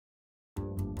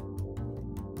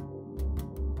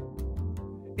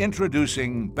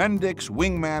Introducing Bendix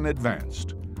Wingman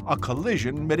Advanced, a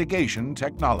collision mitigation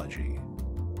technology.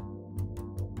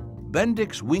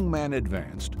 Bendix Wingman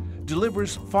Advanced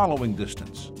delivers following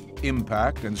distance,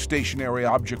 impact and stationary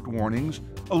object warnings,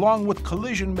 along with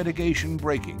collision mitigation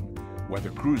braking,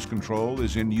 whether cruise control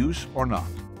is in use or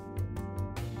not.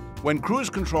 When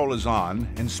cruise control is on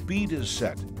and speed is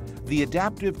set, the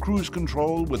adaptive cruise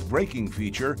control with braking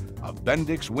feature of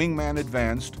Bendix Wingman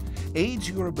Advanced aids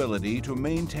your ability to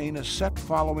maintain a set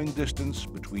following distance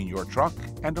between your truck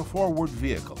and a forward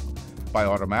vehicle by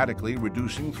automatically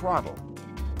reducing throttle,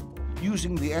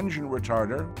 using the engine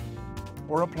retarder,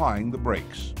 or applying the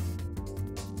brakes.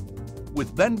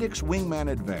 With Bendix Wingman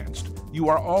Advanced, you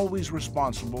are always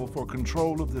responsible for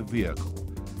control of the vehicle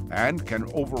and can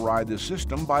override the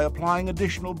system by applying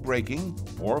additional braking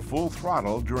or full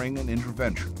throttle during an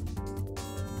intervention.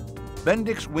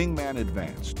 Bendix Wingman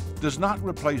Advanced does not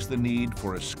replace the need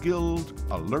for a skilled,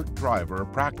 alert driver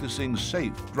practicing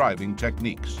safe driving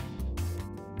techniques.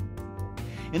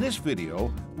 In this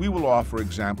video, we will offer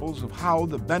examples of how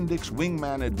the Bendix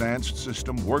Wingman Advanced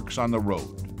system works on the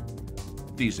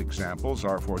road. These examples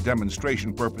are for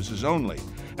demonstration purposes only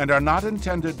and are not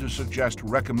intended to suggest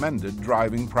recommended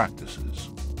driving practices.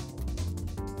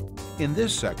 In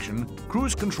this section,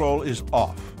 cruise control is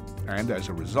off, and as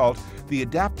a result, the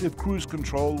adaptive cruise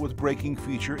control with braking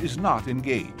feature is not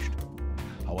engaged.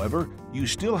 However, you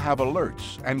still have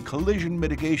alerts and collision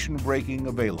mitigation braking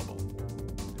available.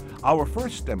 Our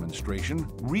first demonstration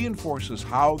reinforces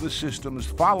how the system's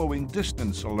following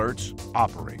distance alerts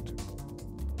operate.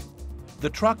 The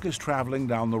truck is traveling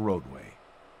down the roadway.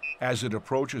 As it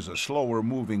approaches a slower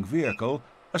moving vehicle,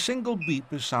 a single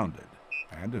beep is sounded,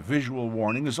 and a visual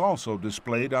warning is also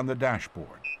displayed on the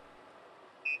dashboard.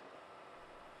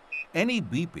 Any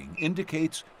beeping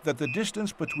indicates that the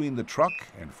distance between the truck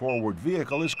and forward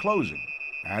vehicle is closing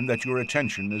and that your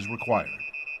attention is required.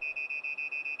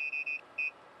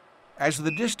 As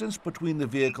the distance between the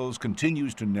vehicles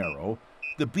continues to narrow,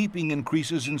 the beeping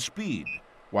increases in speed,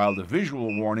 while the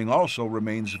visual warning also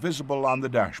remains visible on the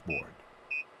dashboard.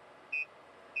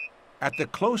 At the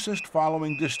closest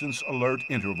following distance alert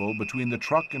interval between the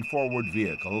truck and forward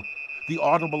vehicle, the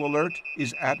audible alert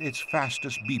is at its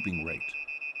fastest beeping rate.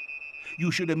 You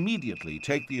should immediately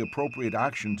take the appropriate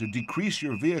action to decrease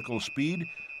your vehicle speed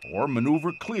or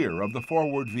maneuver clear of the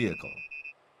forward vehicle.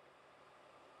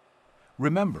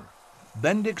 Remember,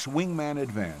 Bendix Wingman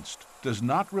Advanced does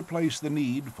not replace the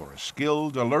need for a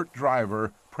skilled, alert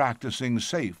driver practicing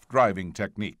safe driving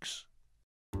techniques.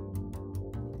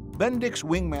 Bendix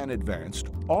Wingman Advanced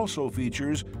also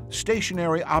features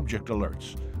stationary object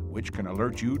alerts, which can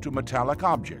alert you to metallic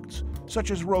objects,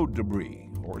 such as road debris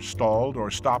or stalled or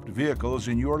stopped vehicles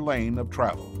in your lane of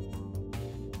travel.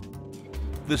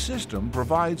 The system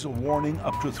provides a warning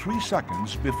up to 3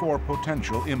 seconds before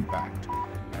potential impact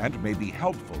and may be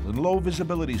helpful in low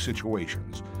visibility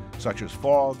situations, such as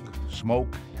fog,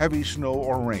 smoke, heavy snow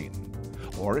or rain,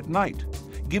 or at night,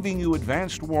 giving you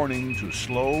advanced warning to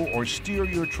slow or steer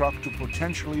your truck to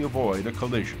potentially avoid a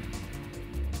collision.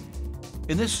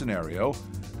 In this scenario,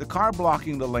 the car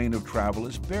blocking the lane of travel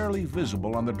is barely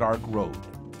visible on the dark road.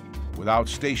 Without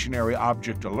stationary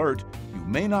object alert, you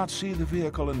may not see the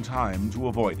vehicle in time to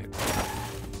avoid it.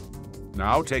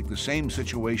 Now take the same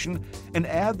situation and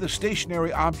add the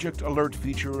stationary object alert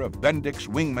feature of Bendix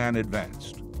Wingman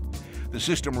Advanced. The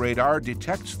system radar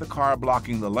detects the car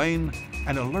blocking the lane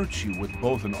and alerts you with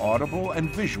both an audible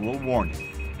and visual warning.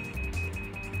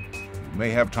 You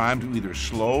may have time to either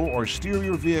slow or steer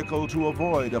your vehicle to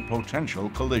avoid a potential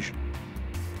collision.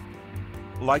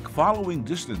 Like following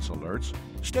distance alerts,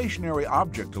 stationary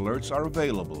object alerts are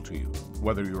available to you,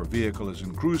 whether your vehicle is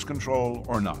in cruise control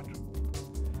or not.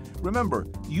 Remember,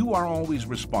 you are always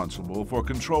responsible for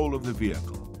control of the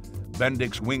vehicle.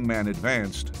 Bendix Wingman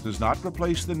Advanced does not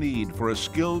replace the need for a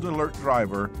skilled alert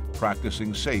driver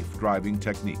practicing safe driving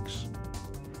techniques.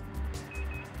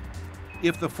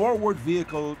 If the forward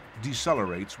vehicle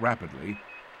decelerates rapidly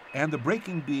and the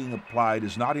braking being applied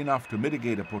is not enough to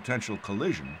mitigate a potential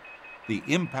collision, the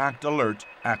impact alert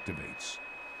activates.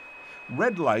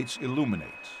 Red lights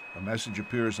illuminate, a message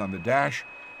appears on the dash,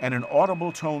 and an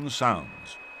audible tone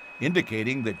sounds,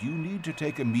 indicating that you need to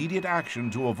take immediate action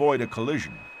to avoid a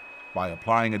collision by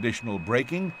applying additional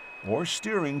braking or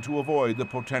steering to avoid the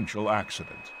potential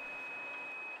accident.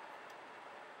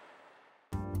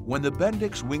 When the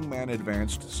Bendix Wingman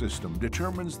Advanced system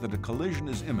determines that a collision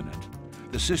is imminent,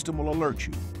 the system will alert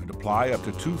you and apply up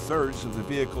to 2/3 of the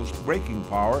vehicle's braking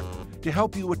power to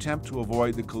help you attempt to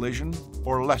avoid the collision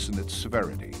or lessen its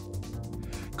severity.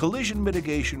 Collision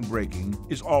mitigation braking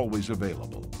is always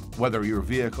available, whether your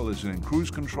vehicle is in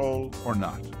cruise control or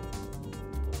not.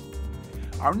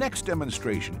 Our next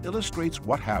demonstration illustrates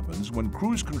what happens when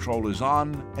cruise control is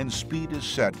on and speed is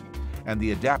set, and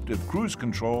the adaptive cruise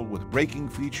control with braking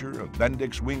feature of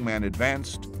Bendix Wingman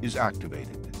Advanced is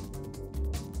activated.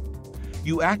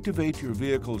 You activate your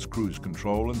vehicle's cruise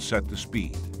control and set the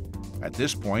speed. At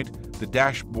this point, the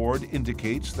dashboard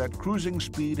indicates that cruising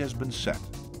speed has been set.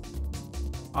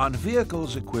 On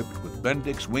vehicles equipped with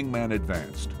Bendix Wingman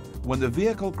Advanced, when the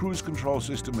vehicle cruise control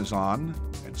system is on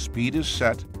and speed is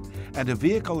set, and a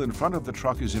vehicle in front of the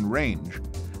truck is in range,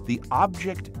 the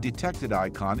Object Detected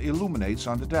icon illuminates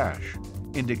on the dash,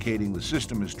 indicating the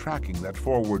system is tracking that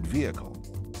forward vehicle.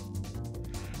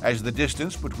 As the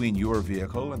distance between your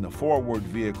vehicle and the forward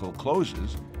vehicle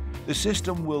closes, the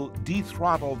system will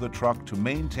dethrottle the truck to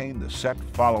maintain the set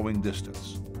following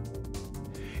distance.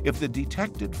 If the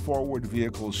detected forward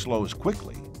vehicle slows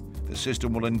quickly, the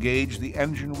system will engage the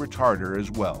engine retarder as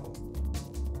well.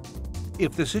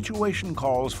 If the situation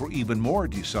calls for even more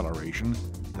deceleration,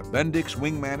 the Bendix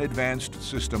Wingman Advanced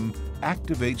system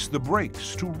activates the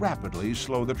brakes to rapidly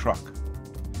slow the truck.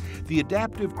 The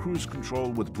adaptive cruise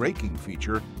control with braking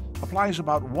feature applies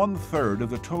about 1/3 of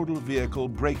the total vehicle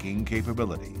braking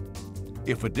capability.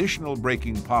 If additional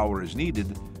braking power is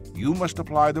needed, you must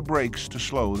apply the brakes to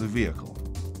slow the vehicle.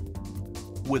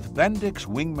 With Bendix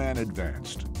Wingman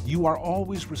Advanced, you are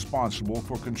always responsible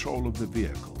for control of the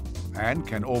vehicle and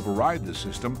can override the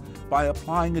system by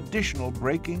applying additional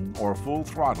braking or full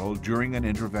throttle during an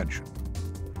intervention.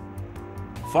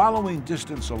 Following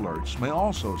distance alerts may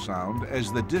also sound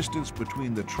as the distance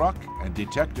between the truck and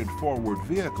detected forward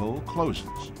vehicle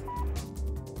closes.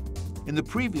 In the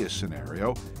previous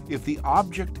scenario, if the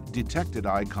Object Detected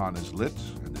icon is lit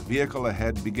and the vehicle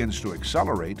ahead begins to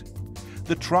accelerate,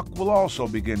 the truck will also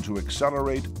begin to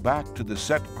accelerate back to the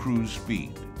set cruise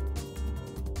speed.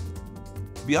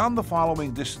 Beyond the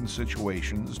following distance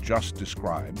situations just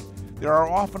described, there are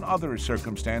often other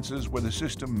circumstances where the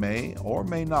system may or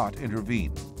may not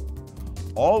intervene.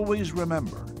 Always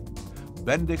remember,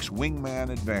 Bendix Wingman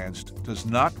Advanced does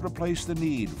not replace the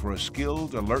need for a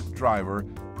skilled, alert driver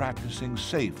practicing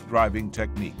safe driving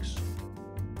techniques.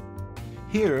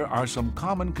 Here are some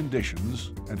common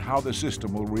conditions and how the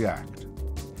system will react.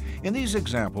 In these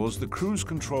examples, the cruise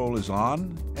control is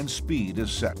on and speed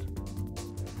is set.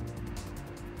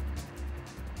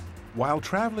 While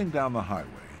traveling down the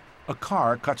highway, a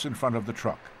car cuts in front of the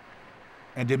truck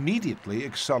and immediately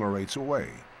accelerates away.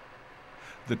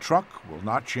 The truck will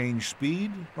not change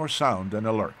speed or sound an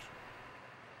alert.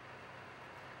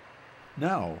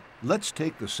 Now, let's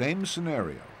take the same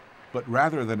scenario, but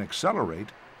rather than accelerate,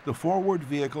 the forward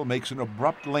vehicle makes an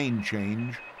abrupt lane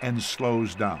change and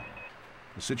slows down,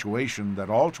 a situation that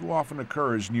all too often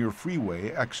occurs near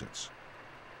freeway exits.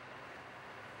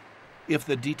 If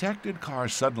the detected car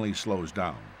suddenly slows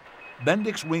down,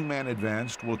 Bendix Wingman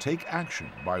Advanced will take action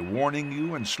by warning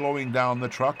you and slowing down the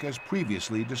truck as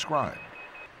previously described,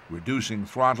 reducing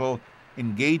throttle,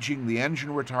 engaging the engine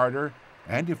retarder,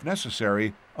 and if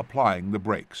necessary, applying the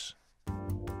brakes.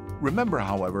 Remember,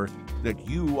 however, that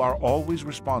you are always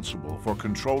responsible for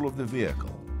control of the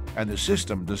vehicle, and the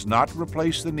system does not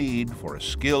replace the need for a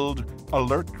skilled,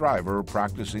 alert driver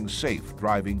practicing safe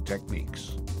driving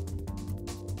techniques.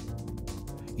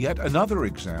 Yet another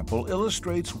example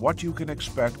illustrates what you can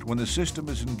expect when the system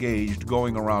is engaged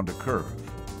going around a curve.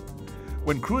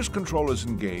 When cruise control is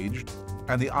engaged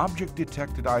and the Object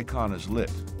Detected icon is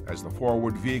lit as the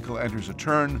forward vehicle enters a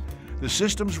turn, the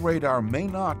system's radar may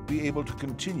not be able to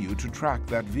continue to track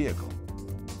that vehicle.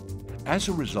 As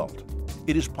a result,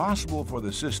 it is possible for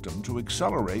the system to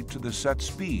accelerate to the set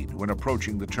speed when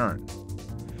approaching the turn.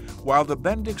 While the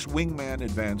Bendix Wingman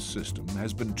Advanced system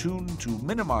has been tuned to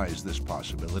minimize this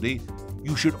possibility,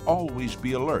 you should always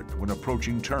be alert when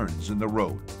approaching turns in the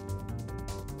road.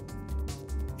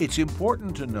 It's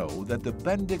important to know that the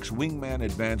Bendix Wingman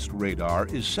Advanced radar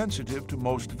is sensitive to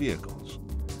most vehicles.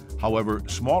 However,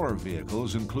 smaller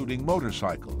vehicles, including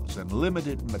motorcycles and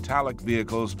limited metallic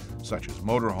vehicles such as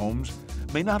motorhomes,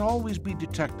 may not always be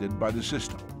detected by the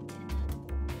system.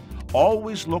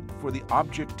 Always look for the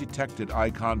Object Detected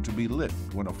icon to be lit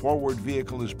when a forward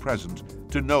vehicle is present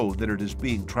to know that it is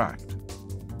being tracked.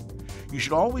 You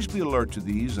should always be alert to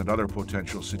these and other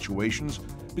potential situations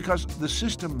because the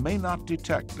system may not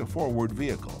detect a forward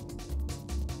vehicle.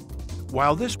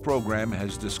 While this program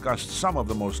has discussed some of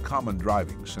the most common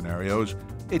driving scenarios,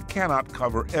 it cannot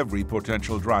cover every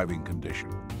potential driving condition.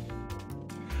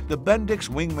 The Bendix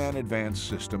Wingman Advanced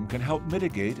system can help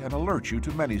mitigate and alert you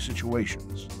to many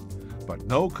situations. But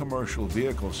no commercial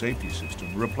vehicle safety system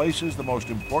replaces the most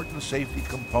important safety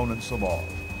components of all: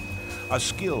 a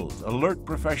skilled, alert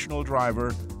professional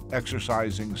driver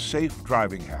exercising safe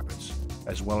driving habits,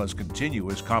 as well as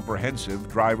continuous comprehensive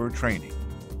driver training.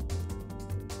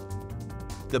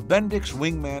 The Bendix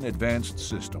Wingman Advanced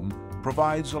System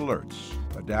provides alerts,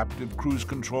 adaptive cruise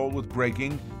control with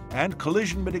braking, and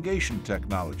collision mitigation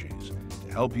technologies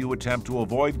to help you attempt to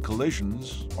avoid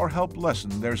collisions or help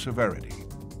lessen their severity.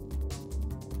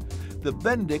 The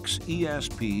Bendix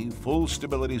ESP Full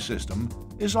Stability System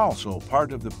is also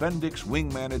part of the Bendix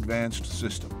Wingman Advanced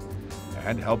System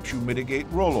and helps you mitigate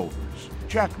rollovers,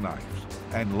 jackknives,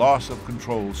 and loss of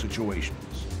control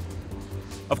situations.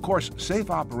 Of course,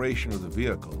 safe operation of the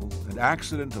vehicle and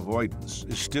accident avoidance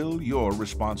is still your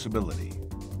responsibility.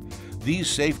 These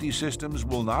safety systems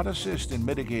will not assist in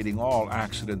mitigating all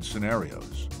accident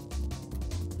scenarios.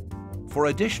 For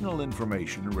additional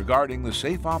information regarding the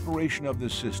safe operation of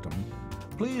this system,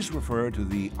 please refer to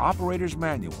the Operator's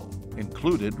Manual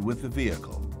included with the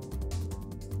vehicle.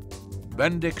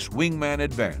 Bendix Wingman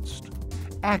Advanced,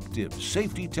 active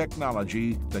safety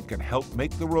technology that can help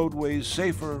make the roadways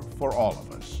safer for all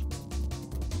of us.